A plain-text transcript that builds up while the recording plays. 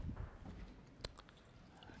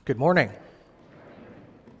Good morning.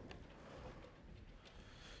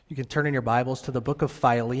 You can turn in your Bibles to the book of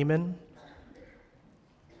Philemon.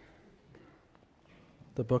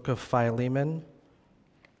 The book of Philemon.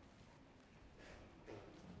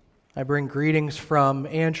 I bring greetings from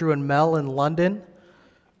Andrew and Mel in London.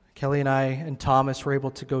 Kelly and I and Thomas were able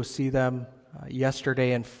to go see them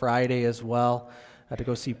yesterday and Friday as well. I had to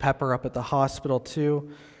go see Pepper up at the hospital too.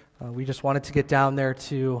 We just wanted to get down there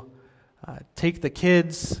to take the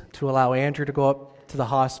kids, to allow Andrew to go up to the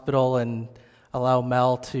hospital and allow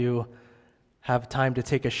Mel to have time to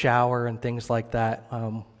take a shower and things like that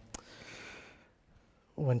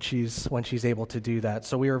when she's able to do that.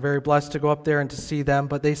 So we were very blessed to go up there and to see them,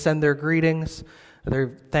 but they send their greetings.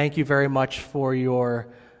 Thank you very much for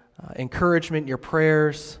your encouragement, your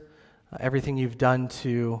prayers, everything you've done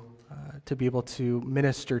to be able to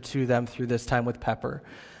minister to them through this time with Pepper.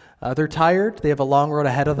 They're tired. They have a long road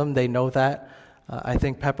ahead of them. They know that. I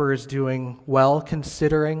think Pepper is doing well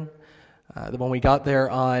considering. When we got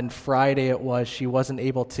there on Friday, she wasn't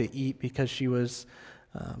able to eat because she was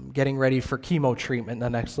getting ready for chemo treatment the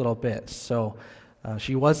next little bit. So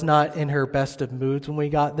she was not in her best of moods when we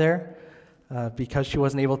got there because she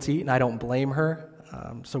wasn't able to eat, and I don't blame her.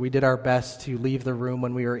 So we did our best to leave the room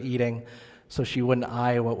when we were eating so she wouldn't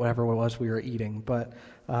eye whatever it was we were eating. But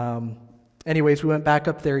anyways, we went back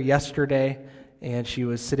up there yesterday, and she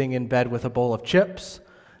was sitting in bed with a bowl of chips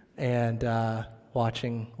and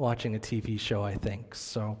watching a TV show, I think.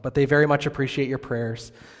 So, but they very much appreciate your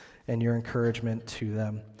prayers and your encouragement to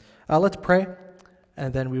them. Let's pray,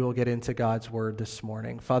 and then we will get into God's word this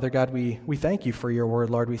morning. Father God, we thank you for your word,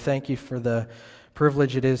 Lord. We thank you for the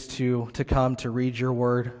privilege it is to come to read your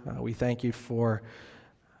word. We thank you for,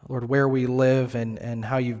 Lord, where we live and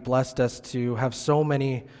how you've blessed us to have so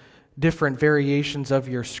many different variations of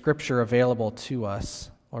your scripture available to us.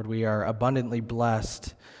 Lord, we are abundantly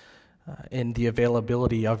blessed in the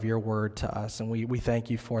availability of your word to us, and we thank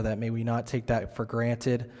you for that. May we not take that for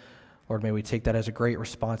granted. Lord, may we take that as a great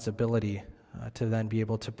responsibility to then be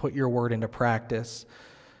able to put your word into practice.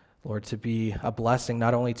 Lord, to be a blessing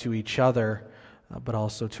not only to each other, but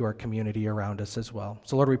also to our community around us as well.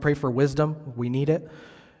 So Lord, we pray for wisdom. We need it.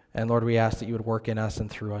 And Lord, we ask that you would work in us and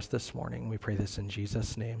through us this morning. We pray this in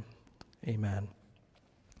Jesus' name. Amen.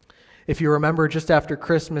 If you remember, just after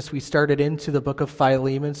Christmas, we started into the book of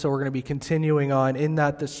Philemon, so we're going to be continuing on in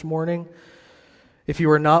that this morning. If you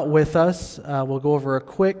were not with us, we'll go over a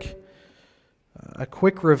quick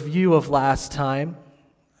review of last time.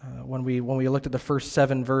 When we looked at the first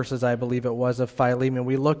 7 verses, I believe it was, of Philemon,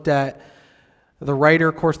 we looked at the writer.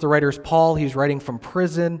 Of course, the writer is Paul. He's writing from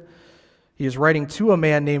prison. He is writing to a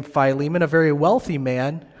man named Philemon, a very wealthy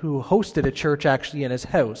man who hosted a church actually in his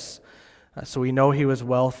house. So we know he was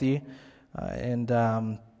wealthy,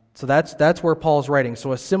 so that's where Paul's writing.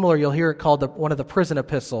 So a similar, you'll hear it called one of the prison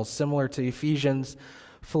epistles, similar to Ephesians,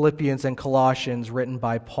 Philippians, and Colossians, written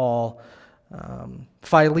by Paul.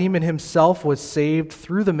 Philemon himself was saved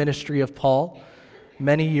through the ministry of Paul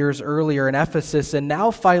many years earlier in Ephesus, and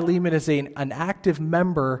now Philemon is an active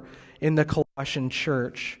member in the Colossian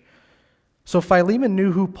church. So Philemon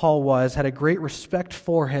knew who Paul was, had a great respect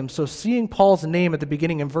for him. So seeing Paul's name at the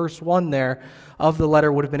beginning in verse 1 there of the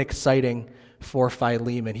letter would have been exciting for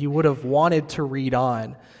Philemon. He would have wanted to read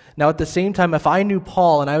on. Now at the same time, if I knew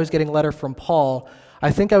Paul and I was getting a letter from Paul, I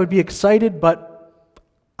think I would be excited, but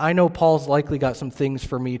I know Paul's likely got some things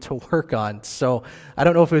for me to work on. So I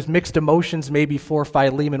don't know if it was mixed emotions maybe for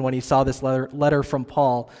Philemon when he saw this letter from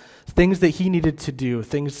Paul. Things that he needed to do,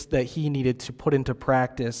 things that he needed to put into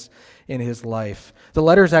practice in his life. The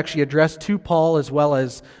letter is actually addressed to Paul as well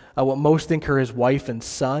as what most think are his wife and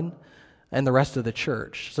son and the rest of the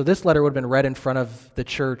church. So this letter would have been read in front of the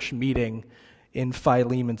church meeting in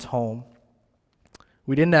Philemon's home.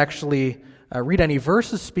 We didn't actually read any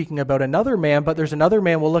verses speaking about another man, but there's another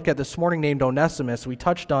man we'll look at this morning named Onesimus. We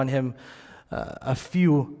touched on him a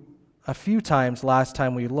few times last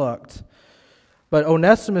time we looked. But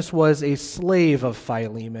Onesimus was a slave of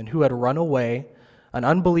Philemon who had run away. An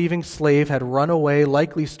unbelieving slave had run away,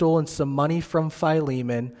 likely stolen some money from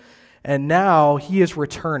Philemon, and now he is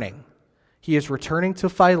returning. He is returning to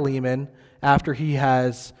Philemon after he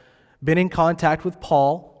has been in contact with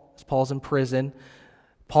Paul, as Paul's in prison.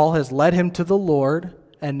 Paul has led him to the Lord,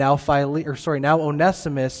 and now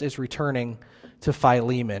Onesimus is returning to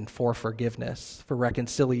Philemon for forgiveness, for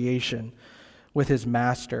reconciliation with his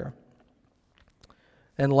master.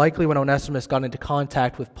 And likely when Onesimus got into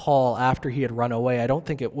contact with Paul after he had run away, I don't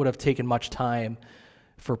think it would have taken much time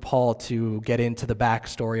for Paul to get into the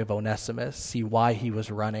backstory of Onesimus, see why he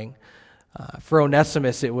was running. For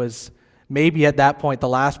Onesimus, it was maybe at that point the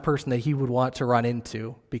last person that he would want to run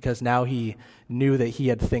into, because now he knew that he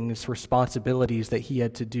had things, responsibilities that he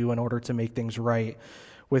had to do in order to make things right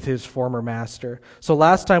with his former master. So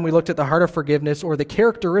last time we looked at the heart of forgiveness, or the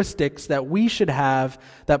characteristics that we should have,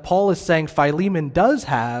 that Paul is saying Philemon does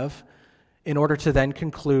have, in order to then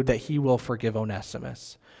conclude that he will forgive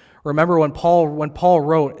Onesimus. Remember when Paul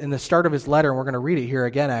wrote in the start of his letter, and we're going to read it here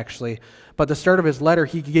again actually, but the start of his letter,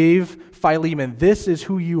 he gave Philemon, this is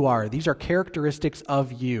who you are. These are characteristics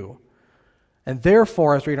of you. And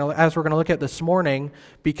therefore, as we're going to look at this morning,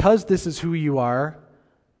 because this is who you are,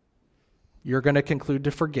 you're going to conclude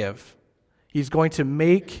to forgive. He's going to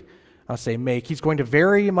he's going to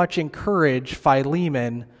very much encourage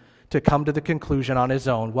Philemon to come to the conclusion on his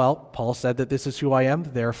own. Well, Paul said that this is who I am,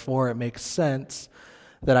 therefore it makes sense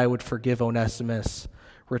that I would forgive Onesimus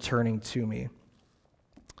returning to me.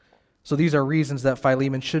 So these are reasons that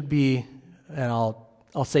Philemon should be, and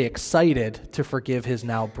I'll say excited to forgive his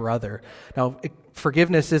now brother. Now,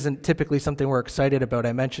 forgiveness isn't typically something we're excited about.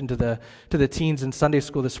 I mentioned to the teens in Sunday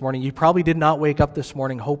school this morning, you probably did not wake up this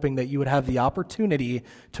morning hoping that you would have the opportunity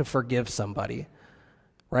to forgive somebody.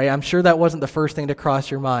 Right? I'm sure that wasn't the first thing to cross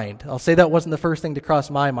your mind. I'll say that wasn't the first thing to cross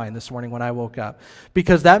my mind this morning when I woke up.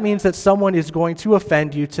 Because that means that someone is going to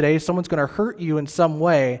offend you today. Someone's going to hurt you in some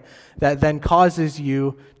way that then causes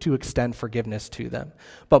you to extend forgiveness to them.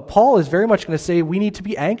 But Paul is very much going to say we need to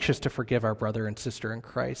be anxious to forgive our brother and sister in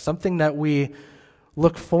Christ. Something that we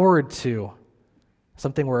look forward to.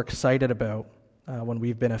 Something we're excited about when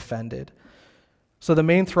we've been offended. So the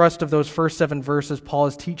main thrust of those first 7 verses, Paul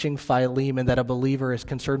is teaching Philemon that a believer is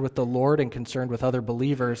concerned with the Lord and concerned with other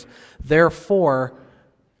believers. Therefore,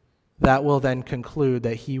 that will then conclude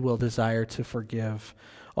that he will desire to forgive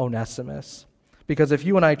Onesimus. Because if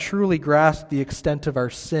you and I truly grasp the extent of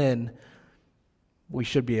our sin, we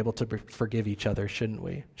should be able to forgive each other, shouldn't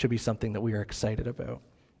we? It should be something that we are excited about.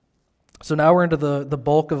 So now we're into the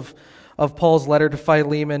bulk of Paul's letter to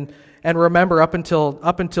Philemon. And remember, up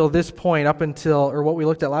until this point, or what we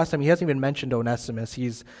looked at last time, he hasn't even mentioned Onesimus.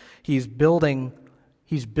 He's building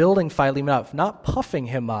Philemon up, not puffing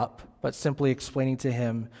him up, but simply explaining to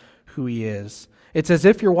him who he is. It's as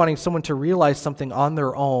if you're wanting someone to realize something on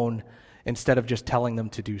their own instead of just telling them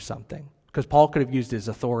to do something. Because Paul could have used his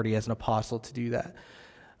authority as an apostle to do that.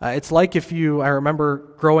 It's like I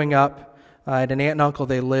remember growing up, I had an aunt and uncle,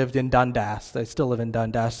 they lived in Dundas. They still live in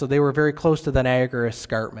Dundas. So they were very close to the Niagara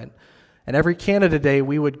Escarpment. And every Canada Day,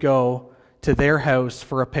 we would go to their house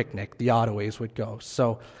for a picnic. The Ottoways would go.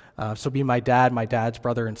 So be my dad, my dad's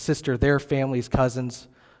brother and sister, their families, cousins,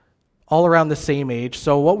 all around the same age.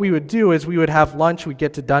 So what we would do is we would have lunch. We'd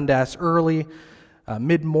get to Dundas early,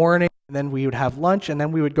 mid-morning, and then we would have lunch, and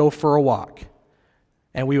then we would go for a walk.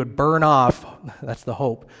 And we would burn off, that's the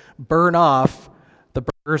hope, the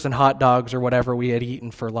burgers and hot dogs or whatever we had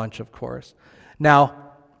eaten for lunch, of course.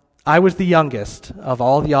 Now, I was the youngest of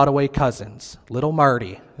all the Ottaway cousins. Little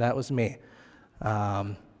Marty, that was me.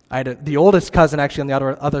 The oldest cousin actually on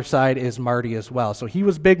the other side is Marty as well. So he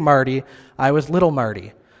was Big Marty, I was Little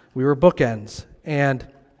Marty. We were bookends, and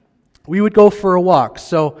we would go for a walk.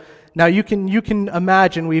 So now you can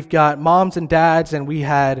imagine we've got moms and dads, and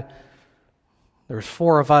there was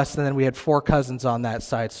 4 of us, and then we had 4 cousins on that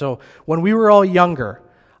side. So when we were all younger,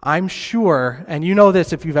 I'm sure, and you know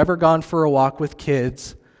this if you've ever gone for a walk with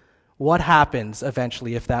kids, what happens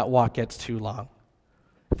eventually if that walk gets too long?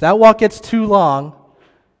 If that walk gets too long,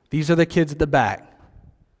 these are the kids at the back,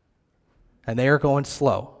 and they are going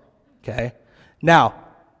slow, okay? Now,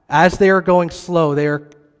 as they are going slow, they are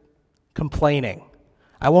complaining.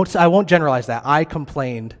 I won't generalize that. I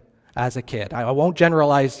complained as a kid. I won't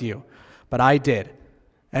generalize you. But I did.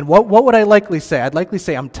 And what would I likely say? I'd likely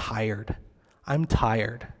say, I'm tired. I'm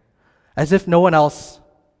tired. As if everyone else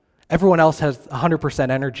has 100%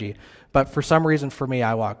 energy. But for some reason for me,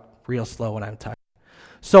 I walk real slow when I'm tired.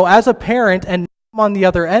 So as a parent, and I'm on the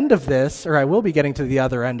other end of this, or I will be getting to the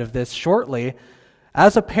other end of this shortly,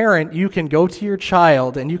 as a parent, you can go to your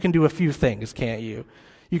child and you can do a few things, can't you?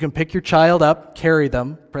 You can pick your child up, carry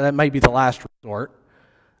them. That might be the last resort.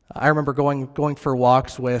 I remember going for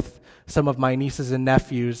walks with some of my nieces and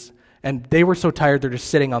nephews, and they were so tired they're just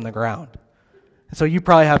sitting on the ground. And so you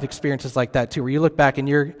probably have experiences like that too, where you look back and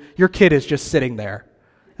your kid is just sitting there,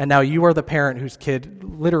 and now you are the parent whose kid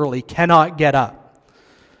literally cannot get up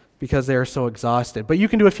because they are so exhausted. But you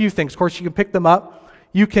can do a few things. Of course, you can pick them up.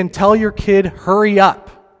 You can tell your kid, hurry up,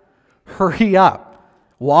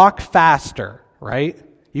 walk faster, right?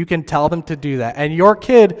 You can tell them to do that. And your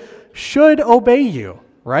kid should obey you,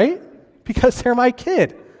 right? Because they're my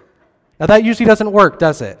kid. Now that usually doesn't work,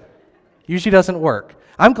 does it? Usually doesn't work.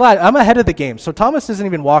 I'm glad I'm ahead of the game. So Thomas isn't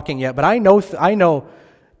even walking yet, but I know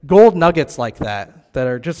gold nuggets like that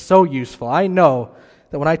are just so useful. I know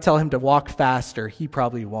that when I tell him to walk faster, he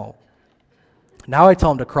probably won't. Now I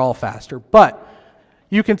tell him to crawl faster, but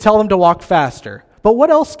you can tell him to walk faster. But what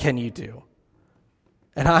else can you do?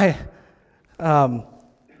 And I,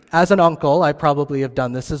 as an uncle, I probably have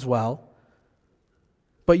done this as well.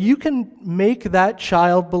 But you can make that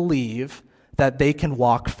child believe that they can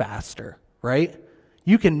walk faster, right?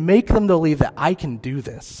 You can make them believe that I can do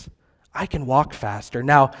this. I can walk faster.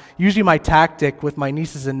 Now, usually my tactic with my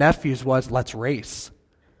nieces and nephews was, let's race.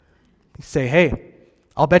 You say, hey,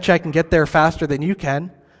 I'll bet you I can get there faster than you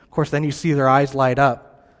can. Of course, then you see their eyes light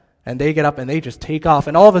up, and they get up and they just take off.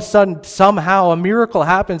 And all of a sudden, somehow, a miracle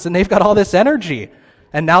happens, and they've got all this energy.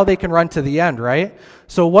 And now they can run to the end, right?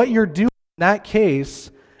 So what you're doing in that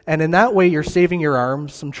case, and in that way, you're saving your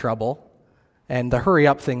arms some trouble. And the hurry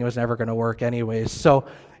up thing was never going to work anyways. So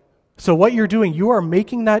what you're doing, you are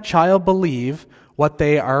making that child believe what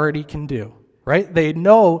they already can do, right? They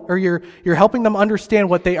know, or you're helping them understand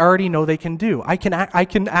what they already know they can do. I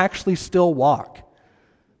can actually still walk,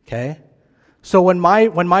 okay? So when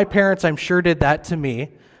my parents, I'm sure, did that to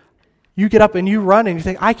me, you get up and you run and you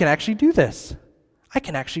think, I can actually do this. I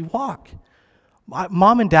can actually walk.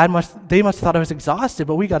 Mom and Dad must have thought I was exhausted,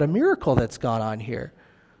 but we got a miracle that's gone on here.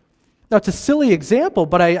 Now, it's a silly example,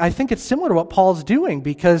 but I think it's similar to what Paul's doing,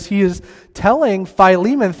 because he is telling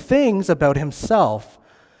Philemon things about himself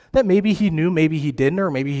that maybe he knew, maybe he didn't,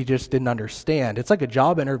 or maybe he just didn't understand. It's like a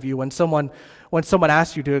job interview when someone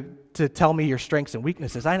asks you to tell me your strengths and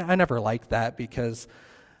weaknesses. I never like that, because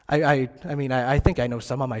I think I know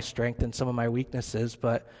some of my strengths and some of my weaknesses,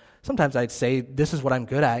 but sometimes I'd say, this is what I'm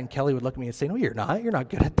good at, and Kelly would look at me and say, no, you're not. You're not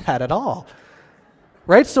good at that at all.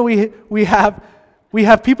 Right? So we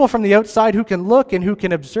have people from the outside who can look and who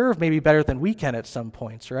can observe maybe better than we can at some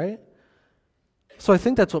points, right? So I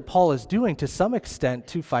think that's what Paul is doing to some extent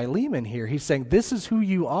to Philemon here. He's saying, this is who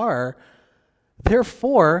you are.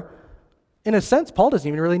 Therefore, in a sense, Paul doesn't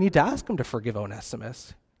even really need to ask him to forgive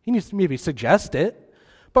Onesimus. He needs to maybe suggest it.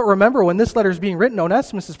 But remember, when this letter is being written,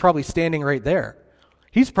 Onesimus is probably standing right there.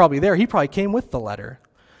 He's probably there. He probably came with the letter.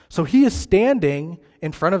 So he is standing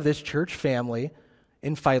in front of this church family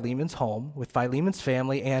in Philemon's home, with Philemon's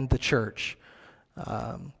family and the church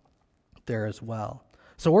there as well.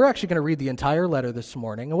 So we're actually going to read the entire letter this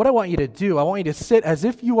morning. And what I want you to do, I want you to sit as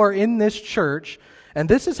if you are in this church, and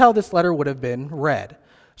this is how this letter would have been read.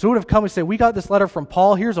 So it would have come and say, we got this letter from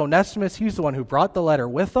Paul. Here's Onesimus. He's the one who brought the letter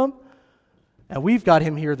with him. And we've got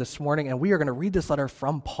him here this morning, and we are going to read this letter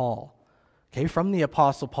from Paul, okay, from the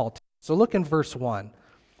Apostle Paul. So look in verse 1.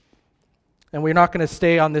 And we're not going to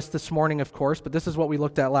stay on this morning, of course, but this is what we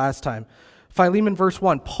looked at last time. Philemon, verse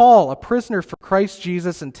 1, Paul, a prisoner for Christ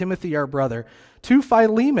Jesus, and Timothy, our brother, to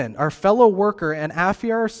Philemon, our fellow worker, and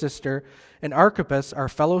Apphia, our sister, and Archippus, our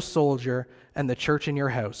fellow soldier, and the church in your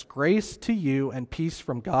house. Grace to you and peace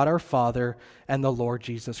from God our Father and the Lord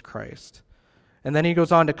Jesus Christ. And then he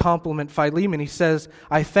goes on to compliment Philemon. He says,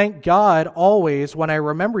 I thank God always when I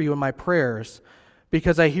remember you in my prayers,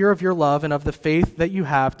 because I hear of your love and of the faith that you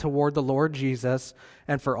have toward the Lord Jesus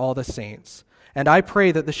and for all the saints. And I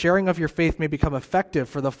pray that the sharing of your faith may become effective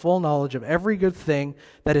for the full knowledge of every good thing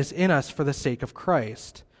that is in us for the sake of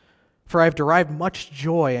Christ. For I have derived much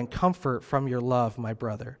joy and comfort from your love, my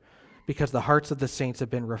brother, because the hearts of the saints have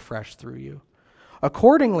been refreshed through you.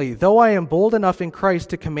 Accordingly, though I am bold enough in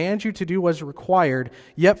Christ to command you to do what is required,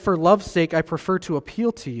 yet for love's sake I prefer to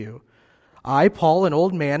appeal to you. I, Paul, an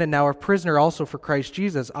old man, and now a prisoner also for Christ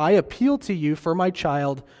Jesus, I appeal to you for my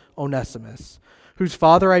child Onesimus, whose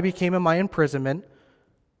father I became in my imprisonment.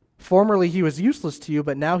 Formerly he was useless to you,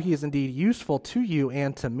 but now he is indeed useful to you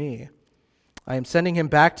and to me. I am sending him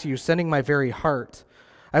back to you, sending my very heart.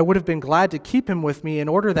 I would have been glad to keep him with me in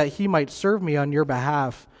order that he might serve me on your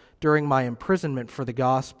behalf during my imprisonment for the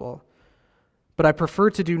gospel. But I prefer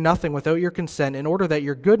to do nothing without your consent, in order that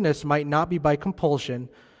your goodness might not be by compulsion,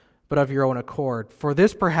 but of your own accord. For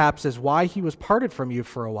this perhaps is why he was parted from you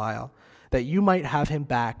for a while, that you might have him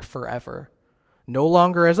back forever. No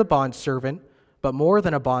longer as a bondservant, but more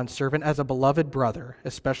than a bondservant, as a beloved brother,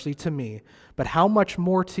 especially to me, but how much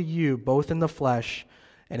more to you, both in the flesh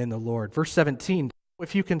and in the Lord. Verse 17,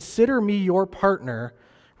 if you consider me your partner,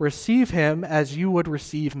 receive him as you would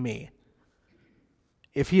receive me.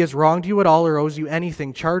 If he has wronged you at all or owes you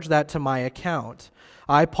anything, charge that to my account.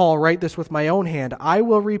 I, Paul, write this with my own hand. I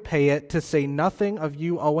will repay it, to say nothing of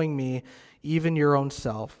you owing me, even your own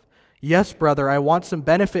self. Yes, brother, I want some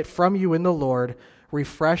benefit from you in the Lord.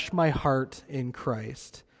 Refresh my heart in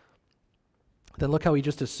Christ. Then look how he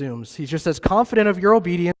just assumes. He's just as confident of your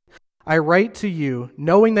obedience I write to you,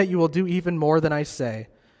 knowing that you will do even more than I say.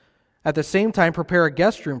 At the same time, prepare a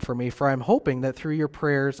guest room for me, for I am hoping that through your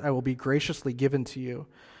prayers I will be graciously given to you.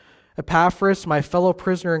 Epaphras, my fellow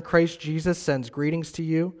prisoner in Christ Jesus, sends greetings to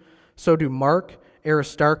you. So do Mark,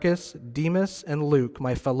 Aristarchus, Demas, and Luke,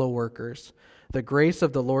 my fellow workers. The grace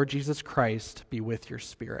of the Lord Jesus Christ be with your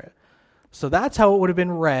spirit. So that's how it would have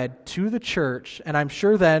been read to the church, and I'm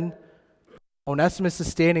sure then Onesimus is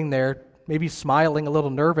standing there, maybe smiling, a little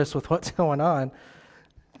nervous with what's going on.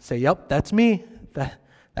 Say, yep, that's me.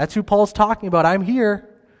 That's who Paul's talking about. I'm here.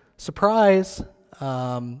 Surprise.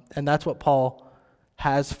 And that's what Paul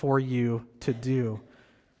has for you to do.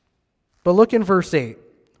 But look in verse 8.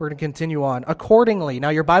 We're going to continue on. Accordingly. Now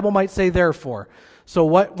your Bible might say therefore. So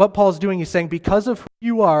what Paul's doing, he's saying, because of who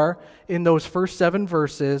you are in those first 7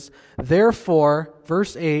 verses, therefore,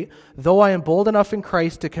 verse 8, though I am bold enough in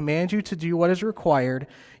Christ to command you to do what is required,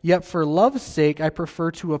 yet for love's sake I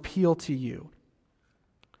prefer to appeal to you.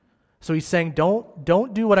 So he's saying,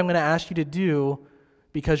 don't do what I'm going to ask you to do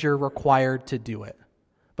because you're required to do it.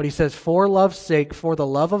 But he says, for love's sake, for the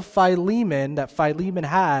love of Philemon that Philemon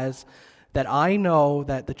has, that I know,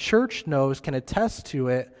 that the church knows, can attest to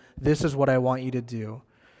it, this is what I want you to do.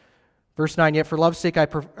 Verse 9, yet for love's sake I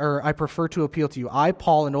prefer to appeal to you. I,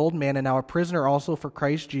 Paul, an old man and now a prisoner also for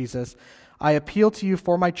Christ Jesus, I appeal to you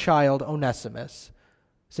for my child Onesimus.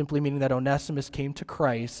 Simply meaning that Onesimus came to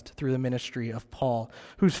Christ through the ministry of Paul,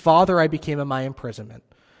 whose father I became in my imprisonment.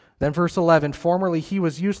 Then verse 11, formerly he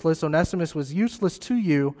was useless, Onesimus was useless to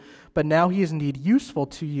you, but now he is indeed useful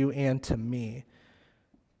to you and to me.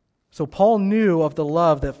 So Paul knew of the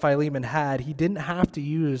love that Philemon had. He didn't have to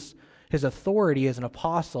use his authority as an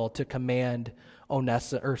apostle to command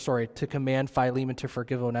Philemon to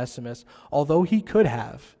forgive Onesimus, although he could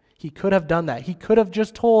have. He could have done that. He could have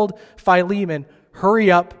just told Philemon, hurry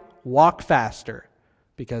up, walk faster,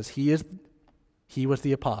 because he was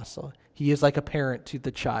the apostle. He is like a parent to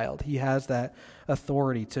the child. He has that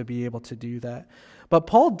authority to be able to do that. But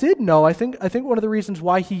Paul did know, I think one of the reasons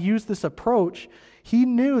why he used this approach, he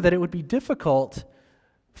knew that it would be difficult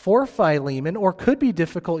for Philemon, or could be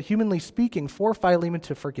difficult, humanly speaking, for Philemon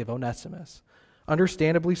to forgive Onesimus.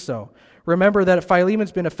 Understandably so. Remember that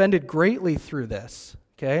Philemon's been offended greatly through this,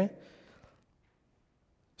 okay?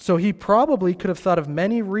 So he probably could have thought of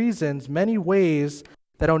many reasons, many ways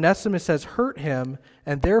that Onesimus has hurt him,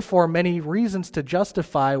 and therefore many reasons to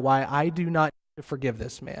justify why I do not need to forgive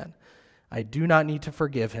this man. I do not need to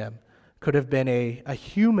forgive him. Could have been a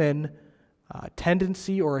human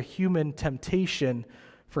tendency or a human temptation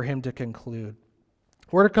for him to conclude.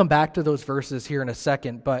 We're going to come back to those verses here in a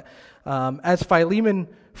second, but as Philemon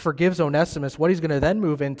forgives Onesimus, what he's going to then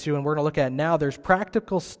move into, and we're going to look at now, there's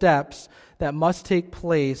practical steps that must take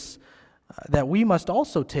place that we must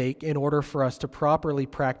also take in order for us to properly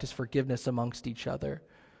practice forgiveness amongst each other.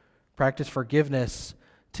 Practice forgiveness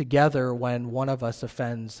together when one of us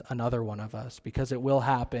offends another one of us, because it will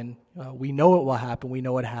happen. We know it will happen. We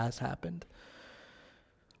know it has happened.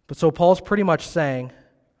 But so Paul's pretty much saying,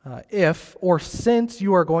 if or since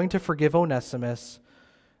you are going to forgive Onesimus,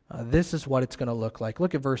 this is what it's going to look like.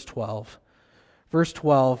 Look at verse 12. Verse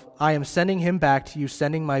 12, I am sending him back to you,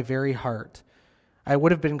 sending my very heart. I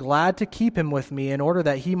would have been glad to keep him with me in order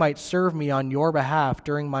that he might serve me on your behalf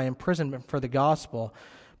during my imprisonment for the gospel.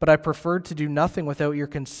 But I preferred to do nothing without your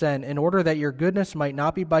consent, in order that your goodness might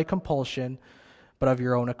not be by compulsion, but of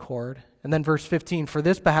your own accord. And then verse 15, for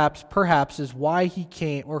this perhaps is why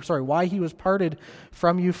why he was parted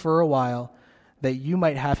from you for a while, that you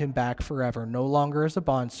might have him back forever, no longer as a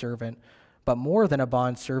bondservant, but more than a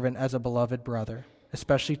bondservant, as a beloved brother,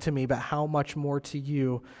 especially to me, but how much more to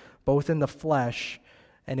you, both in the flesh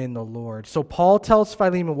and in the Lord. So Paul tells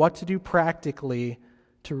Philemon what to do practically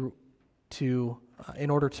in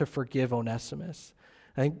order to forgive Onesimus.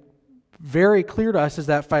 I think very clear to us is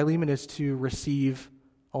that Philemon is to receive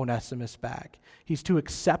Onesimus back. He's to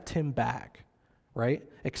accept him back, right?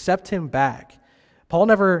 Accept him back. Paul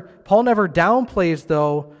never downplays,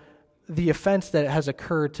 though, the offense that has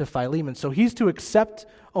occurred to Philemon. So he's to accept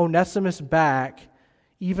Onesimus back,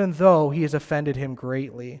 even though he has offended him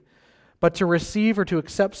greatly. But to receive or to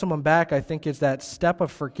accept someone back, I think, is that step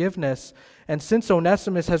of forgiveness. And since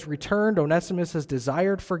Onesimus has returned, Onesimus has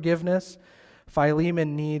desired forgiveness,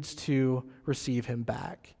 Philemon needs to receive him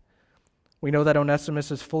back. We know that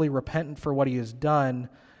Onesimus is fully repentant for what he has done.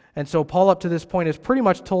 And so Paul, up to this point, has pretty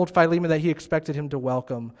much told Philemon that he expected him to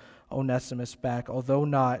welcome Onesimus back, although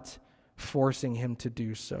not forcing him to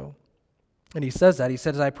do so. And he says that. He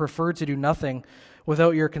says, I prefer to do nothing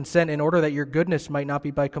without your consent, in order that your goodness might not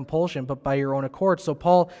be by compulsion, but by your own accord. So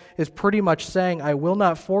Paul is pretty much saying, I will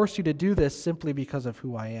not force you to do this simply because of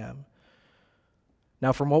who I am.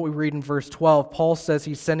 Now, from what we read in verse 12, Paul says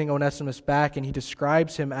he's sending Onesimus back, and he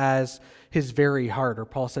describes him as his very heart, or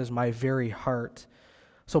Paul says, my very heart.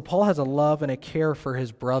 So Paul has a love and a care for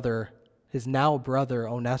his brother, his now brother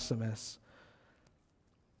Onesimus,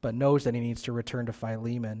 but knows that he needs to return to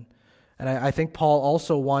Philemon. And I think Paul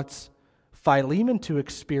also wants Philemon to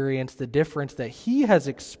experience the difference that he has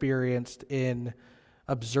experienced in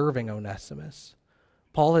observing Onesimus.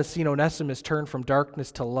 Paul has seen Onesimus turn from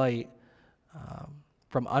darkness to light,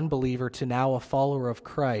 from unbeliever to now a follower of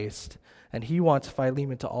Christ, and he wants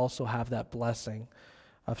Philemon to also have that blessing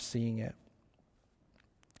of seeing it.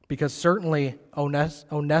 Because certainly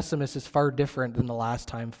Onesimus is far different than the last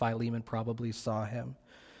time Philemon probably saw him.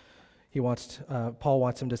 Paul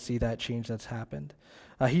wants him to see that change that's happened.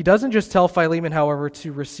 He doesn't just tell Philemon, however,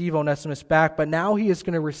 to receive Onesimus back, but now he is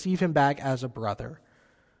going to receive him back as a brother.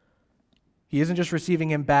 He isn't just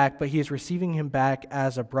receiving him back, but he is receiving him back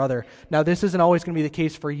as a brother. Now, this isn't always going to be the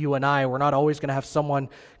case for you and I. We're not always going to have someone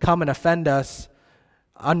come and offend us,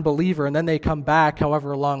 unbeliever, and then they come back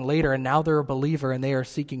however long later, and now they're a believer and they are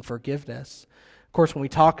seeking forgiveness. Of course, when we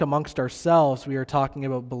talk amongst ourselves, we are talking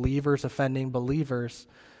about believers offending believers,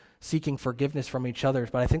 seeking forgiveness from each other.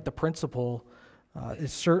 But I think the principle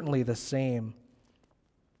is certainly the same.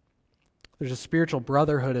 There's a spiritual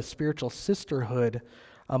brotherhood, a spiritual sisterhood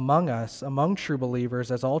among us, among true believers,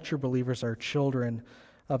 as all true believers are children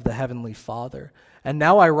of the Heavenly Father. And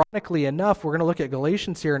now, ironically enough, we're going to look at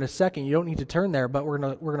Galatians here in a second. You don't need to turn there, but we're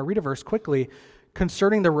going to read a verse quickly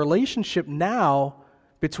concerning the relationship now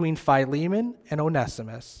between Philemon and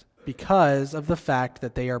Onesimus because of the fact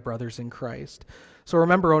that they are brothers in Christ. So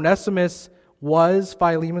remember, Onesimus was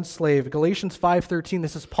Philemon's slave. Galatians 5:13,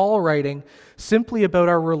 this is Paul writing simply about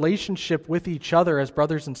our relationship with each other as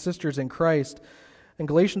brothers and sisters in Christ. In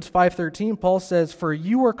Galatians 5:13, Paul says, "For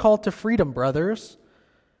you are called to freedom, brothers."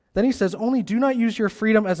 Then he says, "Only do not use your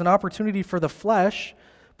freedom as an opportunity for the flesh,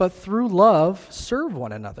 but through love serve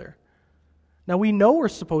one another." Now we know we're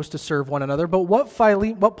supposed to serve one another, but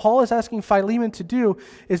what Paul is asking Philemon to do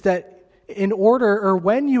is that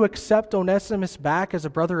when you accept Onesimus back as a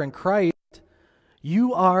brother in Christ,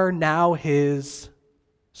 you are now his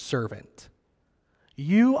servant.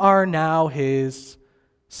 You are now his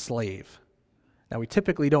slave. Now, we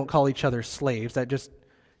typically don't call each other slaves. That just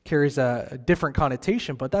carries a different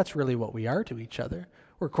connotation, but that's really what we are to each other.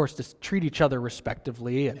 We're, of course, to treat each other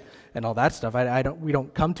respectively and all that stuff. We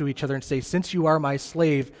don't come to each other and say, "Since you are my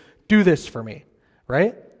slave, do this for me,"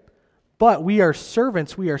 right? But we are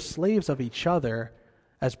servants. We are slaves of each other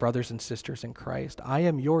as brothers and sisters in Christ. I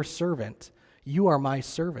am your servant. You are my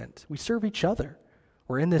servant. We serve each other.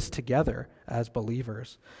 We're in this together as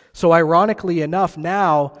believers. So ironically enough,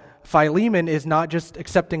 now Philemon is not just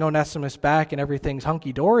accepting Onesimus back and everything's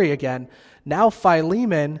hunky-dory again. Now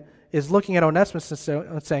Philemon is looking at Onesimus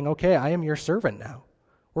and saying, "Okay, I am your servant now.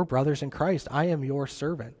 We're brothers in Christ. I am your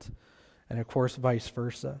servant." And of course, vice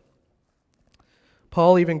versa.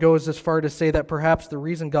 Paul even goes as far to say that perhaps the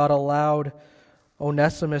reason God allowed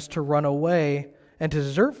Onesimus to run away and to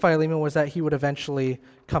desert Philemon was that he would eventually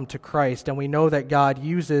come to Christ. And we know that God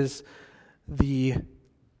uses the,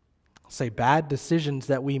 bad decisions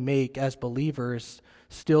that we make as believers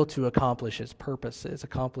still to accomplish his purposes,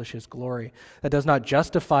 accomplish his glory. That does not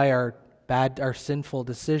justify our sinful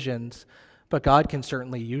decisions, but God can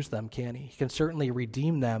certainly use them, can he? He can certainly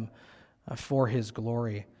redeem them for his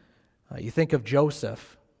glory. You think of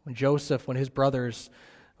Joseph. When his brothers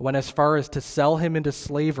went as far as to sell him into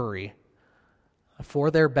slavery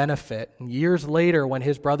for their benefit. And years later, when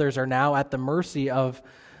his brothers are now at the mercy of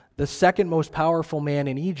the second most powerful man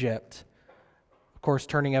in Egypt, of course,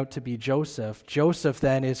 turning out to be Joseph. Joseph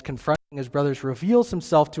then is confronting his brothers, reveals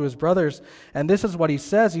himself to his brothers, and this is what he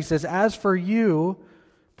says. He says, "As for you,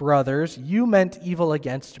 brothers, you meant evil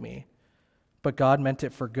against me, but God meant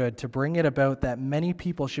it for good, to bring it about that many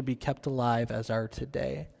people should be kept alive as are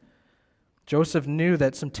today." Joseph knew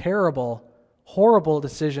that some terrible, horrible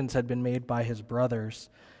decisions had been made by his brothers,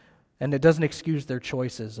 and it doesn't excuse their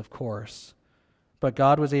choices, of course, but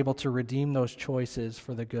God was able to redeem those choices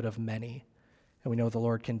for the good of many, and we know the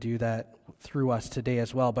Lord can do that through us today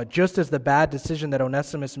as well. But just as the bad decision that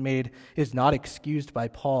Onesimus made is not excused by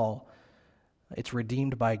Paul, it's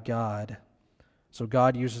redeemed by God. So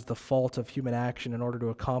God uses the fault of human action in order to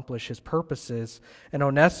accomplish his purposes. And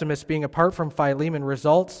Onesimus, being apart from Philemon,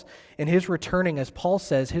 results in his returning, as Paul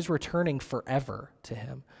says, his returning forever to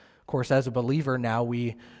him. Of course, as a believer now,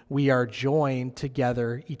 we are joined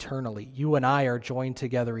together eternally. You and I are joined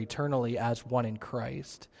together eternally as one in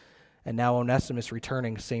Christ. And now Onesimus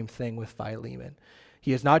returning, same thing with Philemon.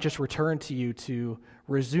 He has not just returned to you to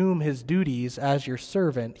resume his duties as your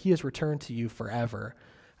servant. He has returned to you forever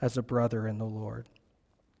as a brother in the Lord.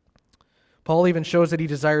 Paul even shows that he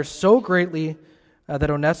desires so greatly that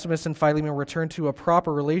Onesimus and Philemon return to a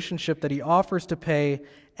proper relationship that he offers to pay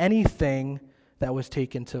anything that was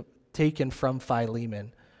taken from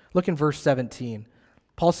Philemon. Look in verse 17.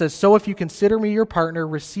 Paul says, "So if you consider me your partner,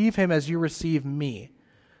 receive him as you receive me."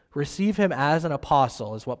 Receive him as an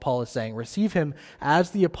apostle is what Paul is saying. Receive him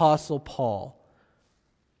as the apostle Paul.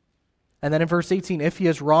 And then in verse 18, "If he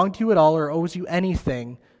has wronged you at all or owes you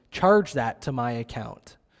anything, charge that to my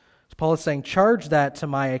account." So Paul is saying, charge that to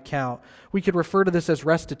my account. We could refer to this as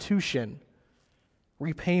restitution,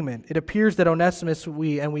 repayment. It appears that Onesimus,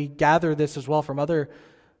 we gather this as well from other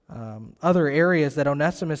areas, that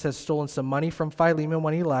Onesimus has stolen some money from Philemon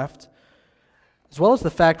when he left, as well as the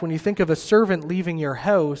fact when you think of a servant leaving your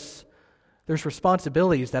house, there's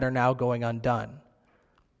responsibilities that are now going undone.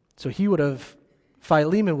 So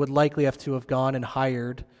Philemon would likely have to have gone and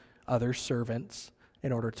hired other servants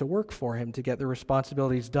in order to work for him to get the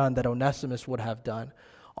responsibilities done that Onesimus would have done.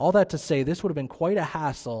 All that to say, this would have been quite a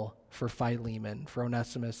hassle for Philemon, for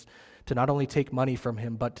Onesimus, to not only take money from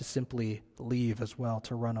him, but to simply leave as well,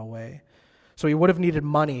 to run away. So he would have needed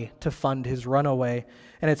money to fund his runaway,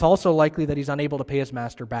 and it's also likely that he's unable to pay his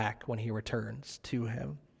master back when he returns to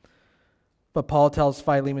him. But Paul tells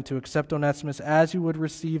Philemon to accept Onesimus as you would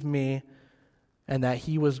receive me, and that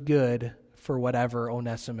he was good for whatever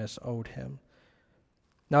Onesimus owed him.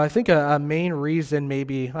 Now, I think a main reason,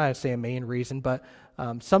 but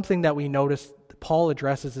something that we notice, Paul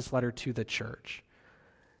addresses this letter to the church.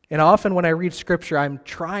 And often when I read Scripture, I'm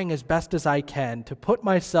trying as best as I can to put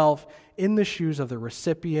myself in the shoes of the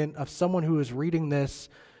recipient, of someone who is reading this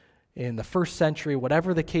in the first century,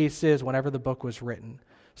 whatever the case is, whenever the book was written.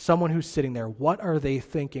 Someone who's sitting there, what are they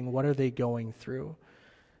thinking? What are they going through?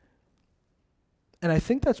 And I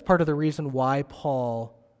think that's part of the reason why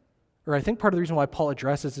Paul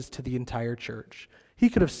addresses this to the entire church. He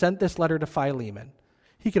could have sent this letter to Philemon.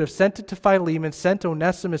 He could have sent it to Philemon, sent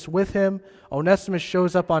Onesimus with him. Onesimus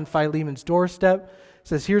shows up on Philemon's doorstep,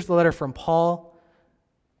 says, "Here's the letter from Paul.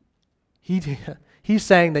 He's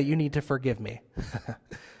saying that you need to forgive me."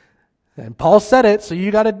 And Paul said it, so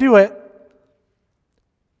you got to do it.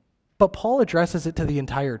 But Paul addresses it to the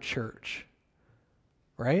entire church,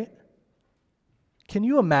 right? Can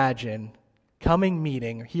you imagine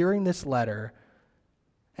meeting, hearing this letter,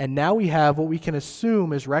 and now we have what we can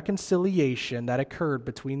assume is reconciliation that occurred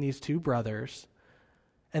between these two brothers,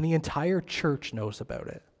 and the entire church knows about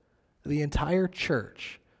it. The entire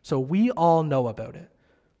church. So we all know about it.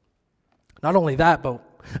 Not only that, but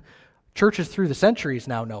churches through the centuries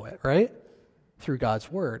now know it, right? Through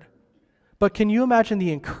God's word. But can you imagine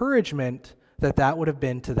the encouragement that would have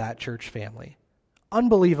been to that church family?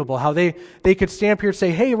 Unbelievable how they could stand up here and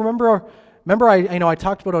say, "Hey, remember I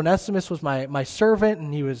talked about Onesimus was my servant,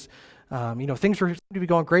 and he was, things were to be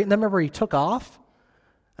going great, and then remember he took off,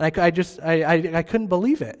 and I couldn't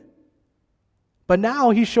believe it. But now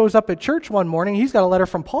he shows up at church one morning, he's got a letter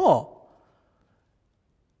from Paul,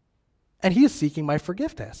 and he is seeking my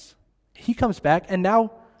forgiveness." He comes back, and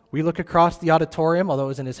now we look across the auditorium, although it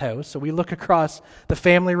was in his house, so we look across the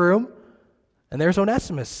family room, and there's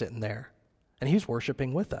Onesimus sitting there, and he's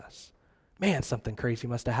worshiping with us. Man, something crazy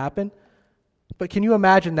must have happened. But can you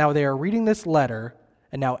imagine now they are reading this letter,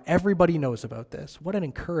 and now everybody knows about this? What an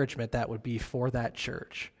encouragement that would be for that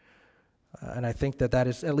church. And I think that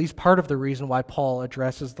is at least part of the reason why Paul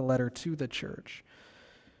addresses the letter to the church.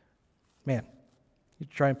 Man, you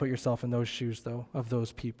try and put yourself in those shoes, though, of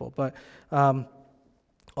those people. But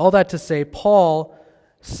all that to say, Paul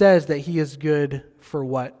says that he is good for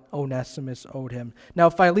what Onesimus owed him. Now,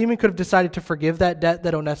 Philemon could have decided to forgive that debt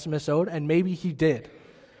that Onesimus owed, and maybe he did.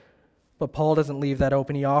 But Paul doesn't leave that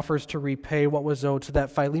open. He offers to repay what was owed, so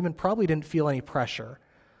that Philemon probably didn't feel any pressure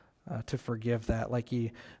to forgive that, like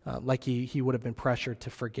he would have been pressured to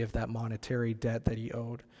forgive that monetary debt that he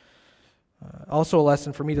owed. Also a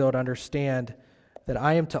lesson for me, though, to understand that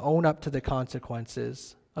I am to own up to the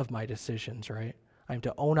consequences of my decisions, right? I am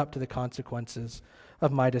to own up to the consequences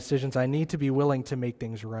of my decisions. I need to be willing to make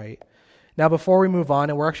things right. Now, before we move on,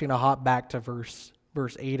 and we're actually going to hop back to verse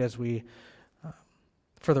 8 as we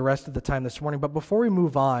for the rest of the time this morning. But before we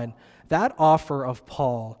move on, that offer of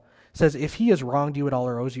Paul says, if he has wronged you at all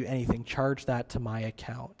or owes you anything, charge that to my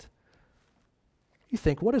account. You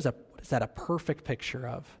think, what is that a perfect picture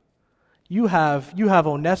of? You have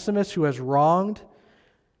Onesimus who has wronged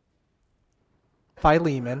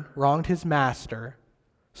Philemon, wronged his master,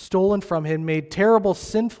 stolen from him, made terrible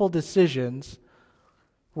sinful decisions,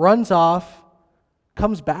 runs off,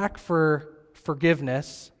 comes back for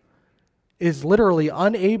forgiveness, is literally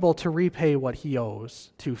unable to repay what he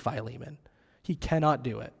owes to Philemon. He cannot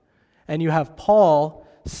do it. And you have Paul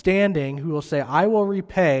standing who will say, I will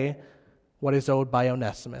repay what is owed by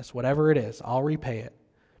Onesimus. Whatever it is, I'll repay it,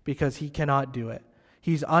 because he cannot do it.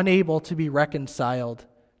 He's unable to be reconciled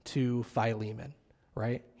to Philemon,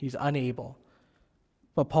 right? He's unable.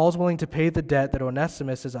 But Paul's willing to pay the debt that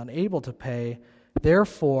Onesimus is unable to pay.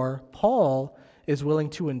 Therefore, Paul is willing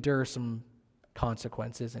to endure some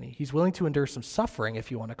consequences, isn't he? He's willing to endure some suffering, if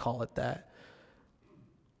you want to call it that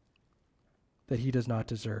he does not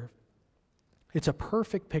deserve. It's a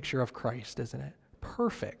perfect picture of Christ, isn't it?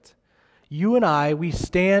 Perfect. You and I, we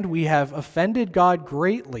have offended God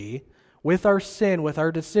greatly with our sin, with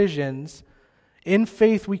our decisions. In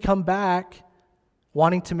faith, we come back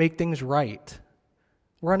wanting to make things right.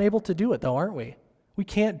 We're unable to do it, though, aren't we? We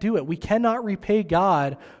can't do it. We cannot repay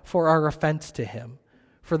God for our offense to him,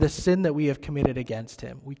 for the sin that we have committed against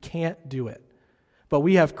him. We can't do it. But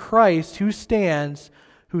we have Christ who stands,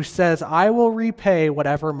 who says, I will repay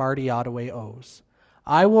whatever Marty Ottaway owes.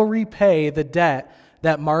 I will repay the debt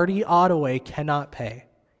that Marty Ottaway cannot pay.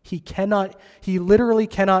 He literally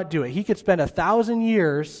cannot do it. He could spend 1,000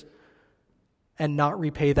 years and not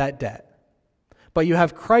repay that debt. But you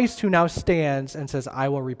have Christ who now stands and says, I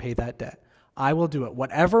will repay that debt. I will do it.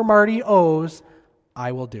 Whatever Marty owes,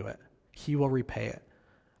 I will do it. He will repay it.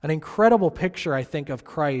 An incredible picture, I think, of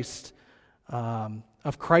Christ's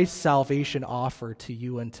salvation offer to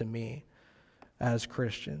you and to me as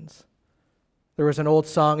Christians. There was an old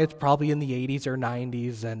song, it's probably in the 80s or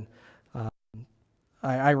 90s, and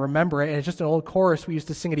I remember it, and it's just an old chorus. We used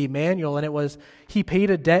to sing at Emmanuel, and it was, he paid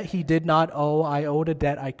a debt he did not owe, I owed a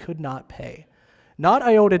debt I could not pay. Not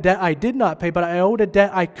I owed a debt I did not pay, but I owed a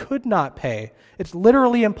debt I could not pay. It's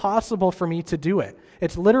literally impossible for me to do it.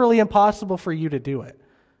 It's literally impossible for you to do it.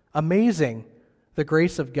 Amazing, the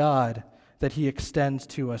grace of God that he extends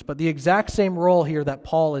to us. But the exact same role here that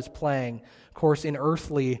Paul is playing, of course, in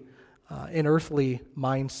earthly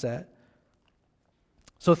mindset.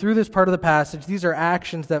 So through this part of the passage, these are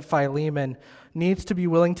actions that Philemon needs to be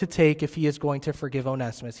willing to take if he is going to forgive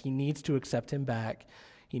Onesimus. He needs to accept him back.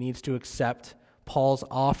 He needs to accept Paul's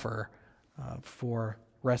offer for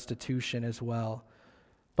restitution as well.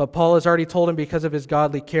 But Paul has already told him because of his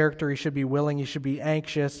godly character, he should be willing, he should be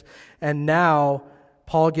anxious. And now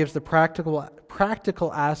Paul gives the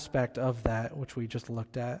practical aspect of that, which we just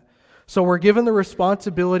looked at. So we're given the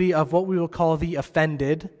responsibility of what we will call the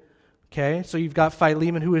offended. Okay, so you've got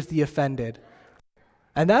Philemon, who is the offended.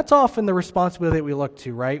 And that's often the responsibility that we look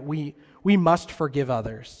to, right? We must forgive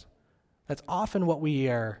others. That's often what we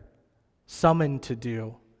are summoned to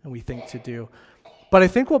do and we think to do. But I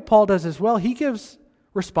think what Paul does as well, he gives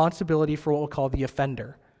responsibility for what we'll call the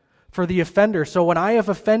offender. For the offender. So when I have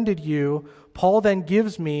offended you, Paul then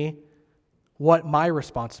gives me what my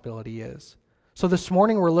responsibility is. So this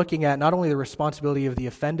morning we're looking at not only the responsibility of the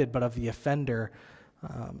offended, but of the offender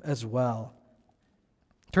as well.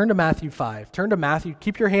 Turn to Matthew 5. Turn to Matthew.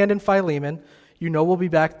 Keep your hand in Philemon. You know we'll be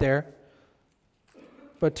back there.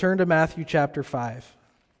 But turn to Matthew chapter 5.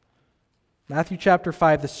 Matthew chapter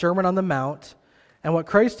 5, the Sermon on the Mount. And what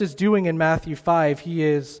Christ is doing in Matthew 5, he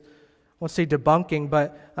is, I won't say debunking,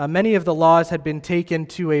 but many of the laws had been taken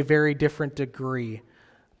to a very different degree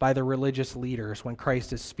by the religious leaders when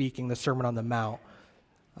Christ is speaking the Sermon on the Mount.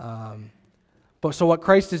 So what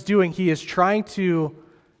Christ is doing, he is trying to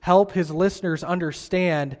help his listeners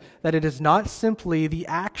understand that it is not simply the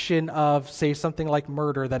action of, say, something like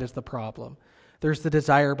murder that is the problem. There's the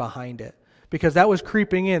desire behind it. Because that was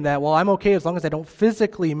creeping in that, well, I'm okay as long as I don't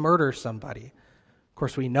physically murder somebody. Of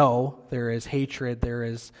course, we know there is hatred, there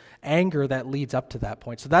is anger that leads up to that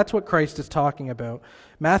point. So that's what Christ is talking about.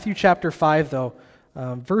 Matthew chapter 5, though,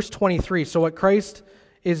 verse 23. So what Christ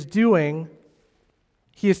is doing,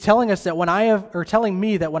 he is telling us that telling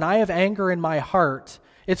me that when I have anger in my heart,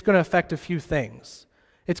 it's going to affect a few things.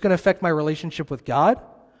 It's going to affect my relationship with God,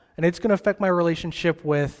 and it's going to affect my relationship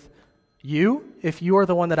with you, if you are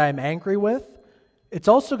the one that I'm angry with. It's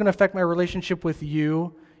also going to affect my relationship with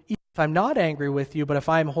you, even if I'm not angry with you, but if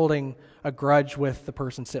I'm holding a grudge with the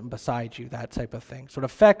person sitting beside you, that type of thing. So it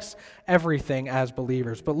affects everything as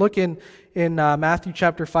believers. But look in Matthew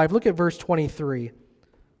chapter 5, look at verse 23.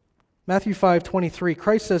 Matthew 5:23,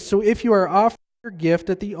 Christ says, "So if you are offering your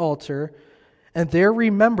gift at the altar, and there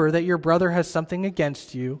remember that your brother has something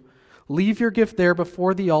against you, leave your gift there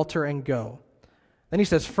before the altar and go." Then he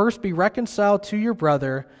says, "First be reconciled to your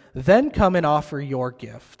brother, then come and offer your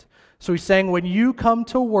gift." So he's saying when you come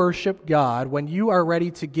to worship God, when you are ready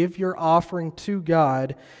to give your offering to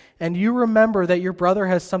God, and you remember that your brother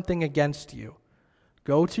has something against you,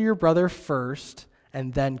 go to your brother first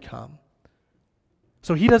and then come.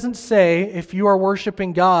 So he doesn't say, if you are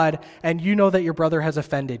worshiping God and you know that your brother has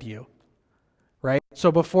offended you, right?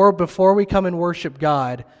 So before we come and worship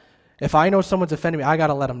God, if I know someone's offended me, I got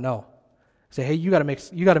to let them know. Say, hey, you got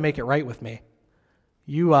to make it right with me.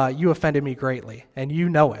 You offended me greatly, and you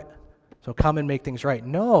know it. So come and make things right.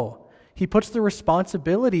 No, he puts the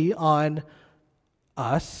responsibility on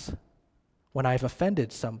us when I've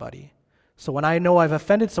offended somebody. So when I know I've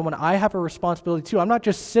offended someone, I have a responsibility too. I'm not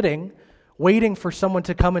just sitting waiting for someone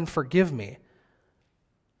to come and forgive me.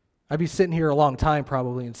 I'd be sitting here a long time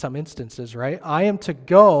probably in some instances, right? I am to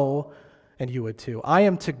go, and you would too, I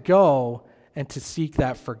am to go and to seek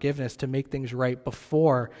that forgiveness, to make things right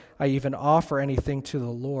before I even offer anything to the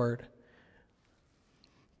Lord.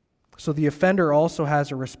 So the offender also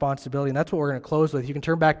has a responsibility, and that's what we're going to close with. You can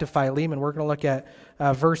turn back to Philemon. We're going to look at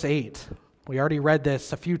verse 8. We already read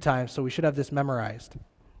this a few times, so we should have this memorized.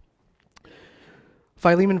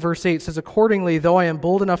 Philemon verse 8 says, accordingly, though I am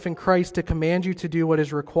bold enough in Christ to command you to do what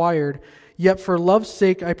is required, yet for love's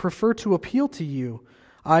sake I prefer to appeal to you.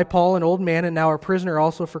 I, Paul, an old man and now a prisoner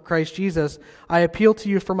also for Christ Jesus, I appeal to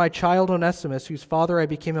you for my child Onesimus, whose father I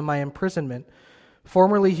became in my imprisonment.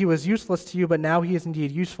 Formerly he was useless to you, but now he is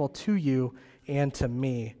indeed useful to you and to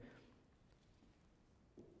me.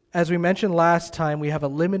 As we mentioned last time, we have a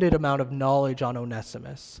limited amount of knowledge on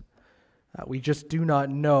Onesimus. We just do not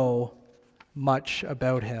know much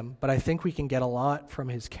about him, but I think we can get a lot from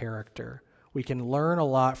his character. We can learn a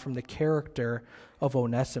lot from the character of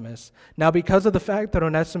Onesimus. Now, because of the fact that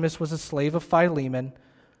Onesimus was a slave of Philemon,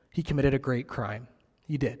 he committed a great crime.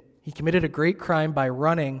 He did. He committed a great crime by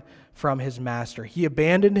running from his master. He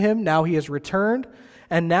abandoned him, now he has returned,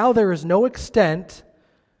 and now there is no extent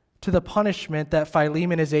to the punishment that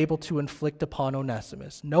Philemon is able to inflict upon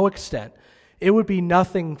Onesimus. No extent. It would be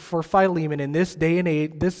nothing for Philemon in this day and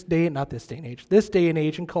age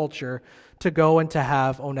and culture to go and to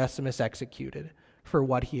have Onesimus executed for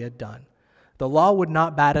what he had done. The law would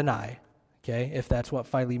not bat an eye, okay, if that's what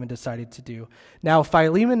Philemon decided to do. Now,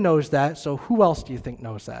 Philemon knows that, so who else do you think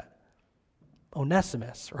knows that?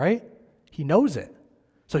 Onesimus, right? He knows it.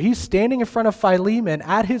 So he's standing in front of Philemon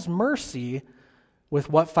at his mercy with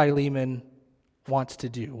what Philemon wants to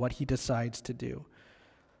do, what he decides to do.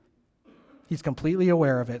 He's completely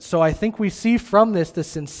aware of it. So I think we see from this the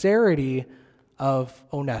sincerity of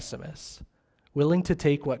Onesimus, willing to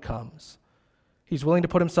take what comes. He's willing to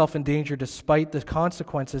put himself in danger despite the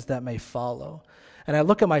consequences that may follow. And I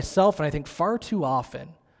look at myself and I think far too often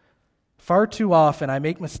I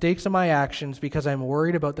make mistakes in my actions because I'm